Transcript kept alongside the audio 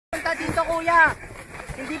Punta dito, kuya.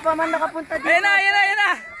 Hindi pa man nakapunta dito. Ayan na, ayan na, ayan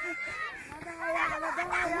na.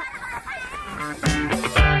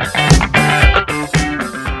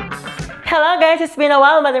 Hello guys, it's been a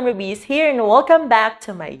while, Madam Ruby's here and welcome back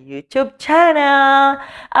to my YouTube channel.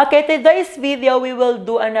 Okay, today's video, we will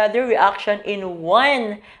do another reaction in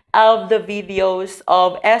one of the videos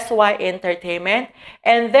of SY Entertainment.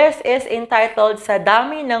 And this is entitled Sa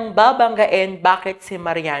Dami ng Babanggain, Bakit si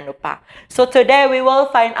Mariano Pa? So today, we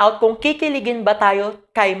will find out kung kikiligin ba tayo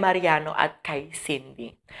kay Mariano at kay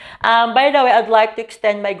Cindy. By the way, I'd like to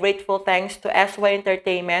extend my grateful thanks to SY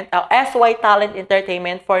Entertainment, SY Talent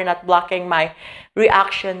Entertainment for not blocking my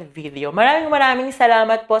reaction video. Maraming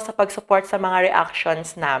salamat po sa pag-support sa mga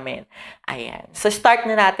reactions namin. Ayan. So, start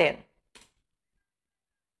na natin.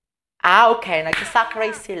 Okay.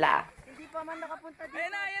 Nag-sacrifice sila. Hindi pa man nakapunta dito.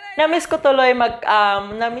 Namiss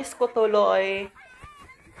ko tuloy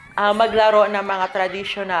maglaro ng mga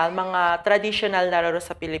traditional na laro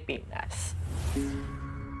sa Pilipinas.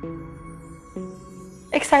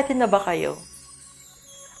 Excited na ba kayo?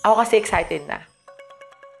 Ako kasi excited na.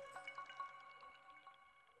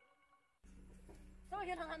 So,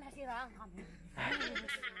 yun ang nasiraan kami.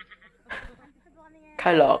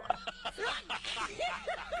 Kaloka.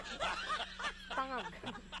 Pangag.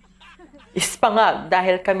 Ispangag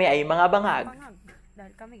dahil kami ay mga bangag. Pangag.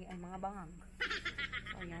 Dahil kami ay mga bangag.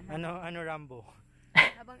 So, yan. Ano Rambo?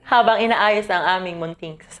 Habang inaayos ang aming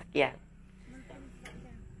munting sasakyan.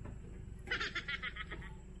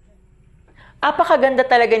 Apakaganda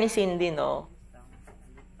talaga ni Cindy, no?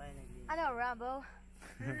 Ano, Rambo?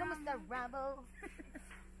 Kamusta, Rambo?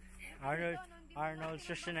 Arnold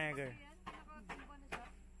Schwarzenegger.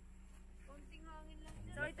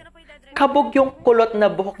 Kabog yung kulot na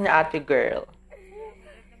buhok ni ate girl.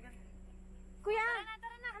 Kuya!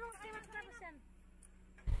 Tara na! Anong streamers na ba yan?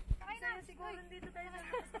 Okay na! Siguro dito tayo na.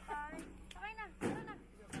 Okay na! Tara na!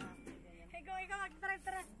 Ikaw, mag-drive,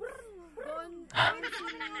 tara! Doon!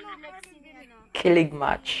 Kilig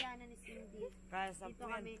match.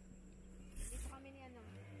 Dito kami ni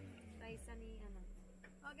Raisa ni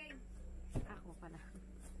Okay. Ako pala.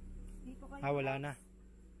 Dito kayo. Wala na.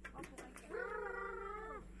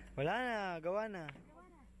 Wala na, gawa na.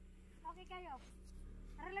 Okay kayo.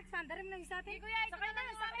 Relax na, darim lang sa atin. Kuya, ito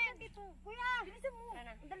na sa atin. Kuya, bilisan mo.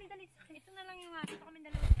 Dali. Ito na lang yung ito kami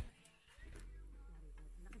dalawa.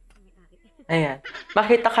 Ayan.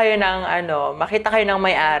 Makita kayo ng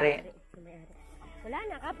may-ari. Wala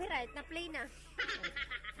na, copyright. Na-play na.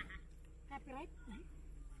 Copyright?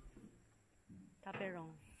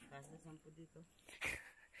 Copywrong. Nasa 10 dito.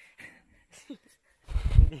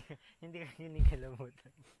 hindi ka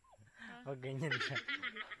kinikilabutan. O ganyan siya.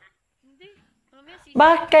 Hindi.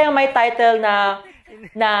 Bakit kaya may title na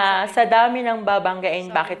Sa Dami ng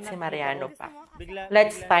Babanggain, Bakit si Mariano Pa?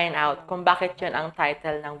 Let's find out kung bakit yun ang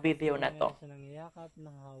title ng video na to. Siya nangiyakap,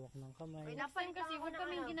 nanghawak ng kamay. Napan kasi, huwag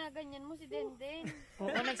kaming ginaganyan mo si Denden. Oo,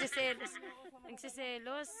 nagsiselos.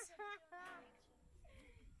 Nagsiselos.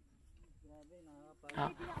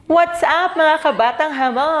 What's up mga kabatang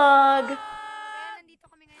hamog? Nandito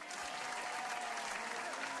kami ngayon.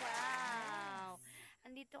 Wow.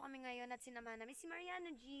 Nandito kami ngayon at sinama namin si Mariano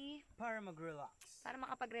G. Para mag-relax. Para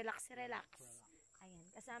makapag-relax. Ayan,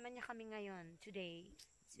 kasama niya kami ngayon, today,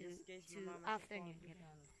 to afternoon.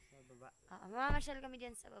 Mamamasyal kami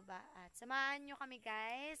dyan sa baba. At samahan nyo kami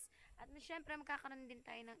guys. At syempre magkakaroon din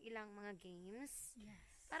tayo ng ilang mga games.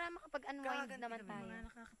 Para makapag-unwind naman tayo.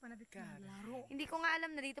 Hindi ko nga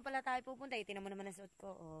alam na dito pala tayo pupunta. Tingnan mo naman ang suot ko.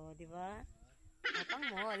 O, di ba? Pang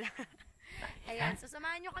mall. Ayan, so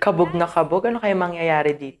samahan nyo kami. Kabog na kabog. Ano kayo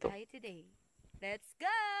mangyayari dito? Today. Let's go!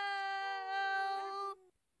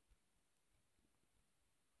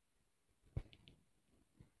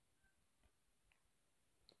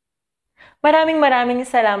 Maraming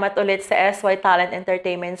salamat ulit sa SY Talent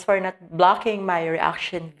Entertainment for not blocking my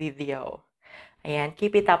reaction video. Ayan,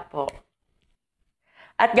 keep it up po.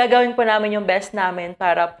 At gagawin po namin yung best namin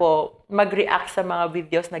para po mag-react sa mga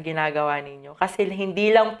videos na ginagawa ninyo. Kasi hindi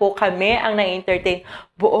lang po kami ang na-entertain,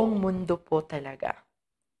 buong mundo po talaga.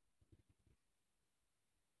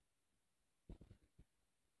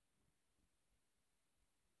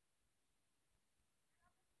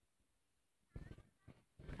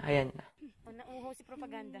 Ayan na. Nauuhaw si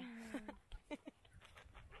propaganda.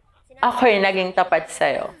 Ako'y naging tapat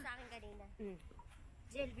sa'yo.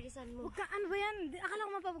 Jel, bilisan mo. Huwag ka, ano ba yan? Akala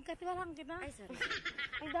ko mapapagkatiwalaan kita. Ay, sorry.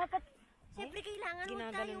 Ay, dapat. Siyempre, kailangan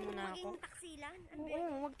huwag tayong maging taksilan. Oo,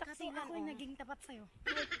 huwag taksilan. Ako'y naging tapat sa'yo.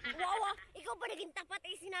 Wow, ikaw pa naging tapat.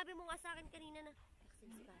 Eh, sinabi mo nga sa akin kanina na.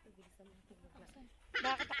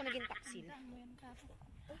 Bakit ako naging taksil?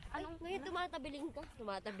 Anong ngayon tumatabiling ka?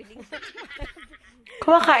 Tumatabiling ka.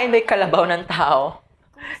 Kumakain ba yung kalabaw ng tao?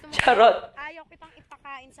 Kung gusto mo, Charot. ayaw kitang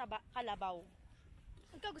ipakain sa kalabaw.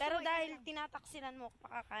 Pero dahil tinataksilan mo,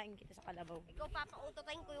 pakakain kita sa kalabaw. Ikaw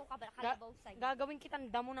papautotayin ko yung kalabaw sa'yo. Gagawin kitang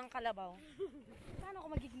damo ng kalabaw. Paano ako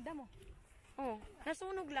magiging damo? Oh,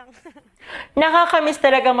 nasunog lang. Nakakamiss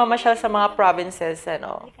talaga mamasyal sa mga provinces,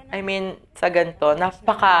 ano? I mean, sa ganito,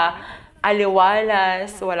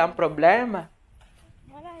 napaka-aliwalas, walang problema.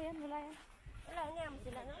 Wala yan. Wala nga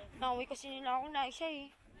sila, no? Nauwi kasi nila akong Raisha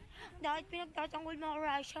eh. Dahil pinagtatanggol mga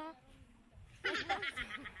Raisha.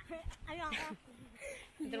 Ayun ako.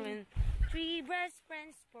 Three best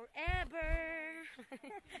friends forever.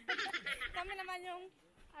 Kami naman yung,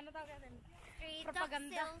 ano tawag natin?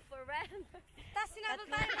 Propaganda. Tapos sinabot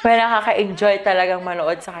tayo. Pero nakaka-enjoy talagang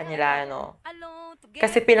manood sa kanila, ano? Alone, together.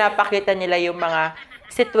 Kasi pinapakita nila yung mga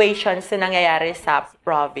situations na nangyayari sa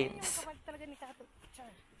province. Kapag talaga ni Kato.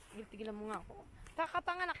 Tigilan mo nga ako.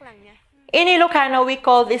 Kakapanganak lang niya. In Ilocano, we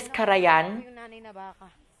call this karayan, Yung nanay na baka.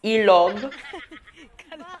 ilog,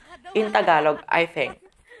 in Tagalog, I think.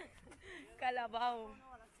 Kalabaw.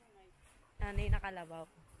 Nanay na kalabaw.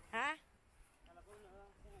 Ha?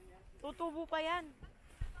 Tutubo pa yan.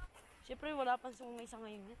 Siyempre, wala pang sungay sa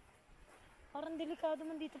ngayon. Parang delikado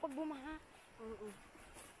man dito pag bumaha.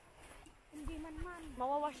 Hindi man.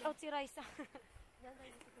 Mawawash out si Raisa.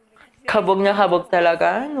 Kabog na kabog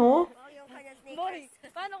talaga, no? Boy,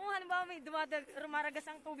 paano kung halimbawa may rumaragas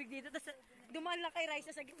ang tubig dito, tapos dumaan lang kay Raisa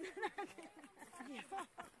sa gitna natin?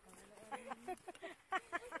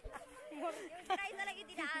 Kaya talaga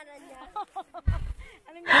dinaanan niya.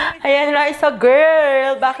 Anong gagawin Ayan, Raisa,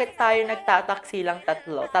 girl! Bakit tayo nagtataksi lang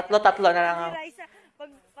tatlo? Tatlo na lang. ni Raisa?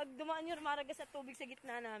 Pag dumaan yung rumaragas sa tubig sa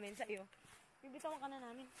gitna namin, sa iyo, bibitawan ka na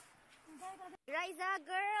namin. Riza,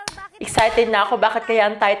 girl, bakit? Excited na ako. Bakit kaya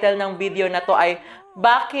ang title ng video na to ay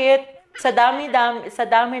bakit sa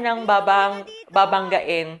dami ng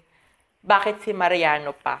babanggain, bakit si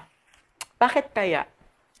Mariano pa? Bakit kaya?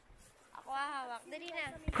 Ako hahawak. Dali na.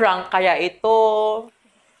 Prank kaya ito?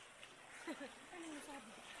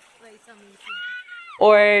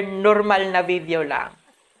 Or normal na video lang?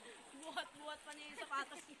 Buhat-buhat pa niya yung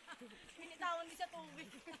sapatos niya. Pinitawan niya sa tubig.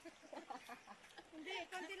 Hindi,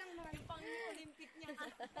 konti lang naman. Pang Olympic niya.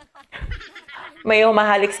 May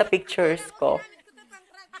humahalik sa pictures ko.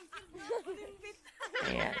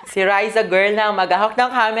 Ayan. Si Riza girl na maghahawak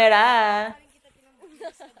ng camera.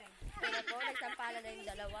 Kaya po, nagsampala na yung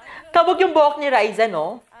dalawa. Kabog yung buhok ni Riza,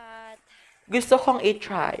 no? At Gusto kong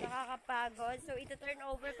i-try. nakakapagod. So, ito-turn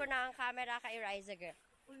over ko na ang camera kay Riza, girl.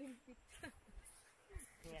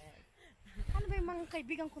 Ano ba yung mga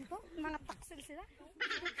kaibigan ko to? Mga taksel sila?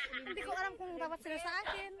 Hindi ko alam kung dapat sila sa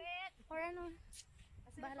akin. Or ano.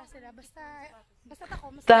 Bahala sila. Basta ako.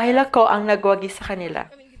 Dahil ako ang nagwagi sa kanila.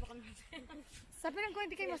 Sabi lang ko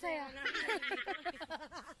hindi kayo masaya.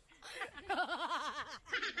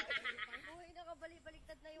 Uy,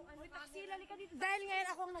 nakabalik-baliktad na yung ano. Taksila ka dito. Dahil ngayon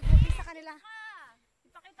ako ang nagwagi sa kanila.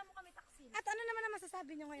 Ipakita mo kami taksil. At ano naman ang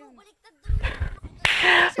masasabi nyo ngayon? Baliktad doon.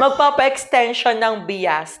 Magpapa-extension ng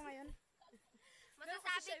bias.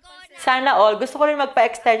 Masasabi ko na Sana all. Gusto ko rin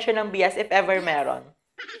magpa-extension ng bias if ever meron.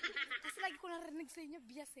 Kasi lagi ko narinig sa inyo,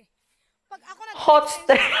 bias eh. Pag ako Hot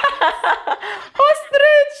stretch. Hot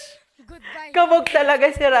stretch. goodbye. Kabog talaga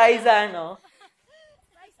si Riza, no?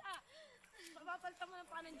 Papapalta mo ng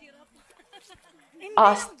panang giraffe. Hindi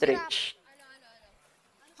Ostrich.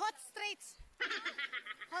 Hot straights.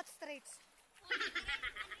 Hot straights.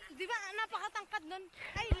 Di ba napakatangkad nun?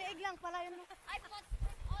 Ay, leeg lang pala yun. ay,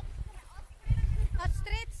 Hot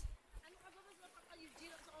straights? Ano ka ba mas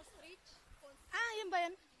napaka-giraffe sa ostrich? Ah, yun ba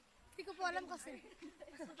yun? Hindi ko po alam kasi.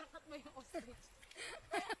 Takat mo yung ostrich.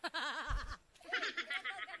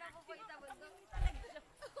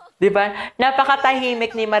 Di ba?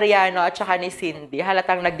 Napakatahimik ni Mariano at saka ni Cindy.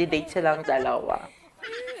 Halatang nagdi-date silang dalawa.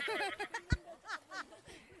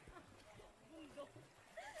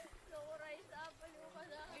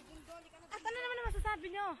 At ano naman ang masasabi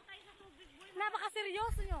nyo?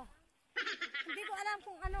 Napaka-seryoso nyo. Hindi ko alam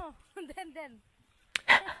kung ano. Den.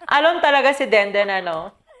 Alam talaga si Denden,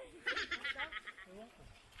 ano?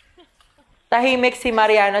 Tahimik si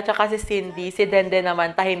Mariano at saka si Cindy. Si Denden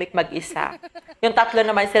naman, tahimik mag-isa. Yung tatlo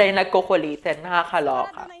naman sila yung nagkukulitin. Wala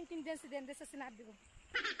Nakakaloka. daw naintindihan si Dende sa sinabi ko.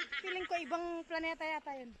 Feeling ko ibang planeta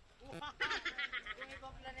yata yun. Yung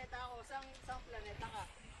ibang planeta ako, saan planeta ka?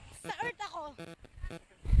 Sa Earth ako.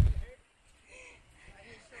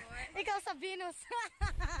 Ikaw sa Venus.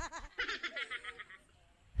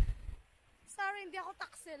 Sorry, hindi ako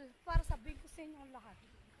taksil. Para sabihin ko sa inyo ang lahat.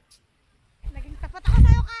 Naging tapat ako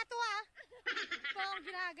sa'yo, Kato, ha? Kung akong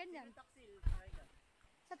ginaganyan.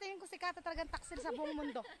 Sa tingin ko si Kat talagang taksil sa buong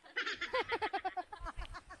mundo.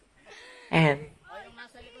 And,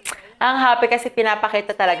 ang happy kasi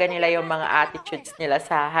pinapakita talaga nila yung mga attitudes nila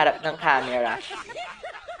sa harap ng camera.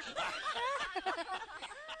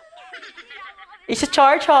 It's a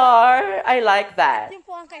char-char. I like that. Yun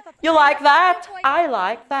po ang kay Totoo. You like that? I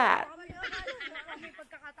like that. May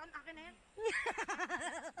pagkakataon, akin na yan.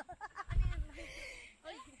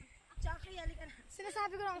 Jackie, halika na.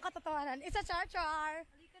 Sinasabi ko lang ang katotohanan. It's a char-char.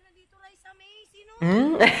 Halika na dito, Raisa May. Sino?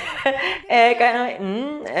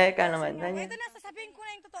 Ka naman. Ito na, sasabihin ko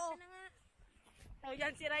na yung totoo. Oh,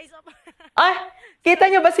 yan si Raisa. Ay, kita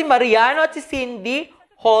niyo ba si Mariano at si Cindy?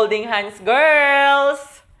 Holding hands,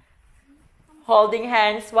 girls. Holding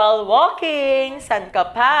hands while walking. San ka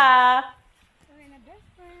pa?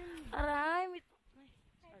 Aray, I'm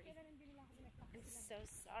so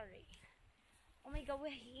sorry. Oh my God,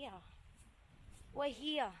 we're here. We're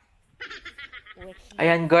here. We're here.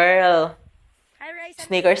 Ayan, girl. Hi, Raisa.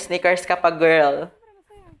 Sneakers ka pa, girl.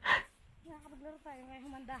 Nakakapaglaro tayo. May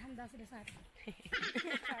humanda-handa sila sa atin.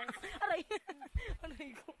 Aray. Aray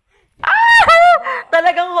ko.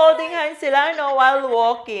 Talagang holding hands sila, no, while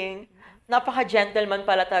walking. Napaka-gentleman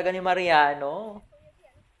pala talaga ni Mariano.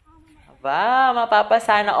 Aba,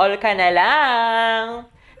 mapapasana all ka na lang.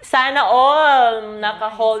 Sana all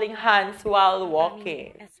naka-holding hands while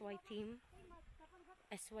walking. SY team.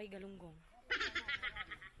 SY Galunggong.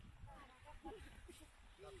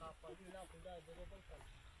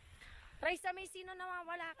 Raisa, may sino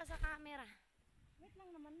nawawala ka sa camera? Wait lang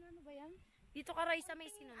naman. Ano ba yan? Dito ka, Raisa,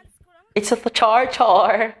 may sino? It's a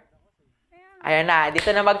char-char. Ayan na,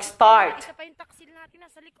 dito na mag-start. Isa pa yung taksil natin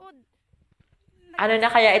nasa likod. Ano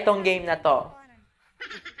na kaya itong game na to?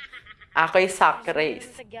 Ako'y sack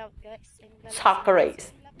race. Sack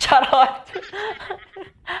race. Charot!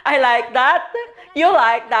 I like that. You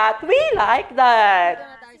like that. We like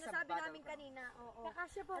that. Sinasabi namin kanina, oo.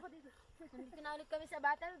 Kakasya po ako dito. Nandito na ulit kami sa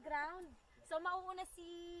battleground. So, mauuna si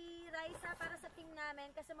Raisa para sa team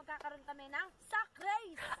namin kasi magkakaroon kami ng sack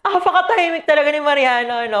race. Napakatahimik talaga ni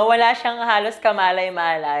Mariano, no? Wala siyang halos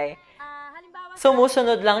kamalay-malay. Halimbawa,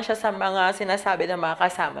 Sumusunod lang siya sa mga sinasabi ng mga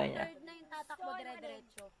kasama niya. third na yung tatakbo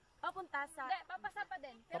dire-diretso. Papunta sa... Hindi, papasa pa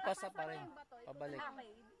din. Pero Papasa pa rin. yung bato. Pabalik. Okay,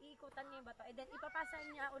 iikutan niya yung bato. And then, ipapasa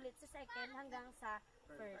niya ulit sa second hanggang sa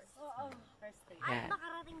first. Oo. First stage. At Yan.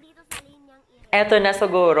 makarating dito sa linyang ire. Eto na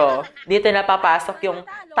siguro. Dito na papasok yung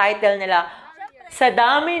title nila. Sa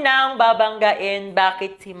dami ng babanggain,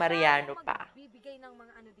 bakit si Mariano pa? Bibigay ng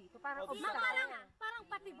mga ano dito. Parang obstacle. Parang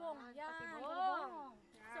patibong. Yan. Patibong.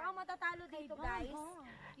 So, ang matatalo dito, guys,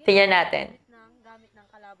 Tingnan natin. gamit ng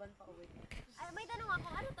kalaban pa uwi. Ay, may tanong ako,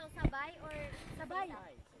 ano to? Sabay or Sabay.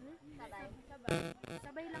 sabay?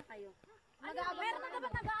 Sabay lang kayo. Meron na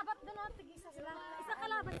dapat nag-aabat doon o tig-isa sila. Isa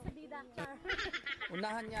kalaban sa bida. Char.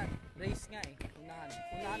 Unahan yan. Race nga eh. Unahan.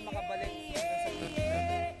 Unahan makabalik.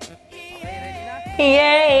 Okay, ready na?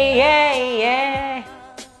 Yeah.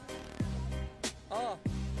 Oh.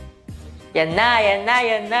 Yan na.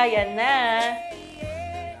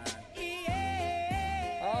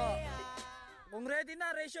 Oh. Kung ready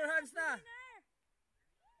na, raise your hands na.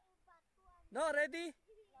 No, ready?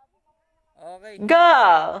 Okay.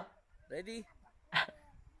 Go! Ready?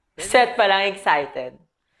 Set pa lang excited.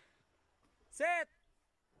 Set!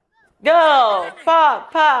 Go! Pa!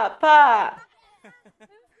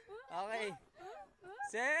 Okay.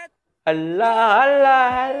 Set!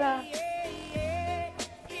 Hala.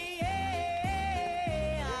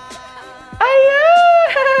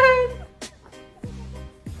 Ayan!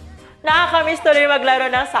 Nakakamiss tuloy maglaro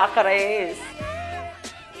ng sack race.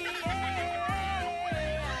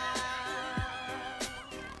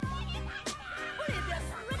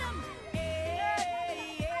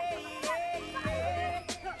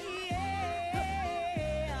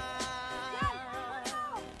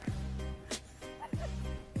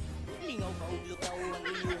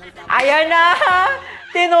 Ayan na!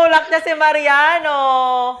 Tinulak na si Mariano.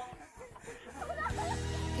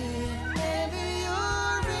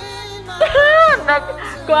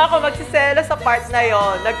 Kung ako magsisela sa part na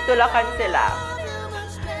yon, nagtulakan sila.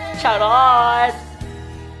 Charot!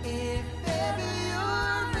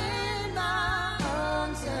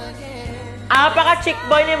 Apaka-chick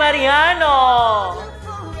boy ni Mariano.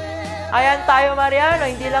 Ayan tayo, Mariano.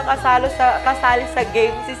 Hindi lang kasali sa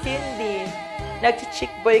game si Cindy.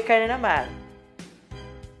 Nag-chick boy ka na naman.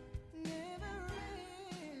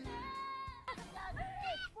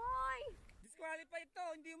 Disqualify ito.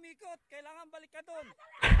 Hindi umikot. Kailangan balik ka doon.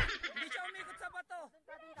 Hindi siya umikot sa bato.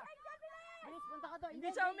 Hindi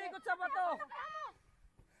siya umikot sa bato.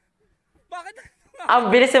 Bakit? Ang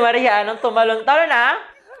bilis si Mariano tumalon-talon, ha?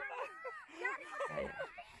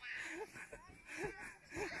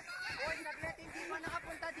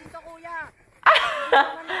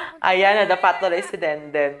 Ayan, nadapat tuloy si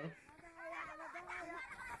Denden.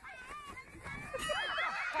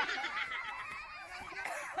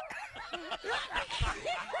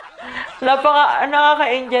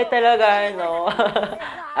 Nakaka-enjoy talaga, no?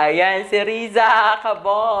 Ayan, si Riza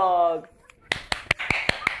Kabog.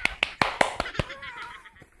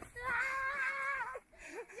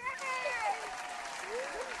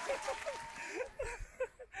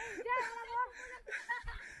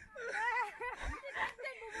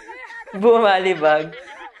 Bumalibag.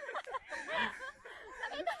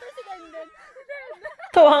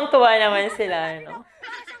 Tuwang-tuwa naman sila, no?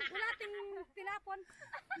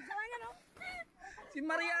 Si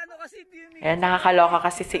Mariano kasi di umikot. Ayan, nakakaloka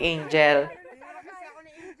kasi si Angel.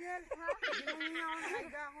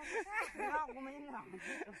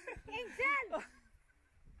 Angel!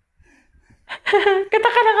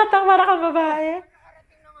 Katak-katak para kang babae.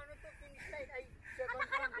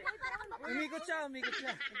 Umikot siya.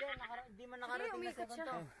 Hindi man nakarating na 7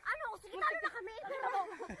 to. Ano? Sige, tayo na kami.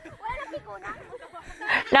 Wala pikuna.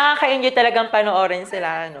 Nakaka-enjoy talagang panoorin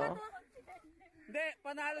sila, no? Hindi,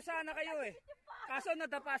 panalo sana kayo eh. Kaso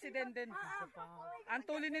nadapa si Denden. Ang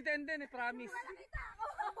tuli ni Denden promise.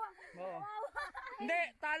 Oo. Hindi,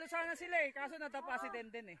 talo sana sila eh. Kaso nadapa si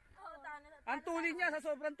Denden eh. Ang tuli niya, sa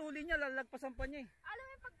sobrang tuli niya, lalagpasan pa niya eh. Alam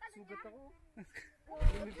mo yung pagtalo niya? Sugat ako.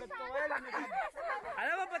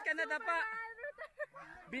 Alam mo ba't ka nadapa?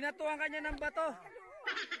 Binatuan ka niya ng bato.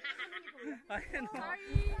 Ayun o.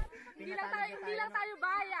 Hindi lang tayo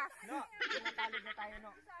bias. No, tinatalo na tayo,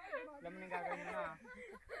 no. Alam mo nang gagawin mo na.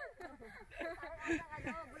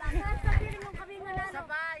 Sabihin mo kami nanalo. Isa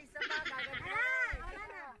pa,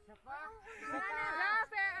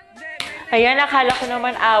 Ayan, nakala ko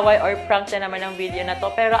naman away or prank na naman ang video na to.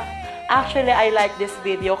 Pero actually, I like this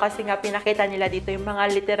video kasi nga pinakita nila dito yung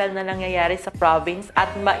mga literal na nangyayari sa province at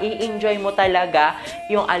mai-enjoy mo talaga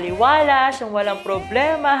yung aliwalas, yung walang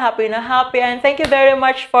problema, happy na happy. And thank you very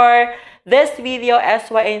much for this video,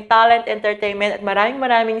 SY in Talent Entertainment. At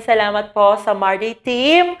maraming salamat po sa Mardi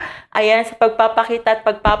team. Ayan, sa pagpapakita at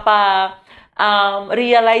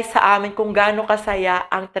realize sa amin kung gaano kasaya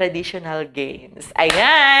ang traditional games.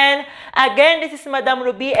 Ayan! Again, this is Madam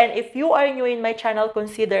Ruby, and if you are new in my channel,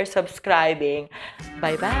 consider subscribing.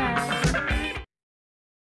 Bye-bye!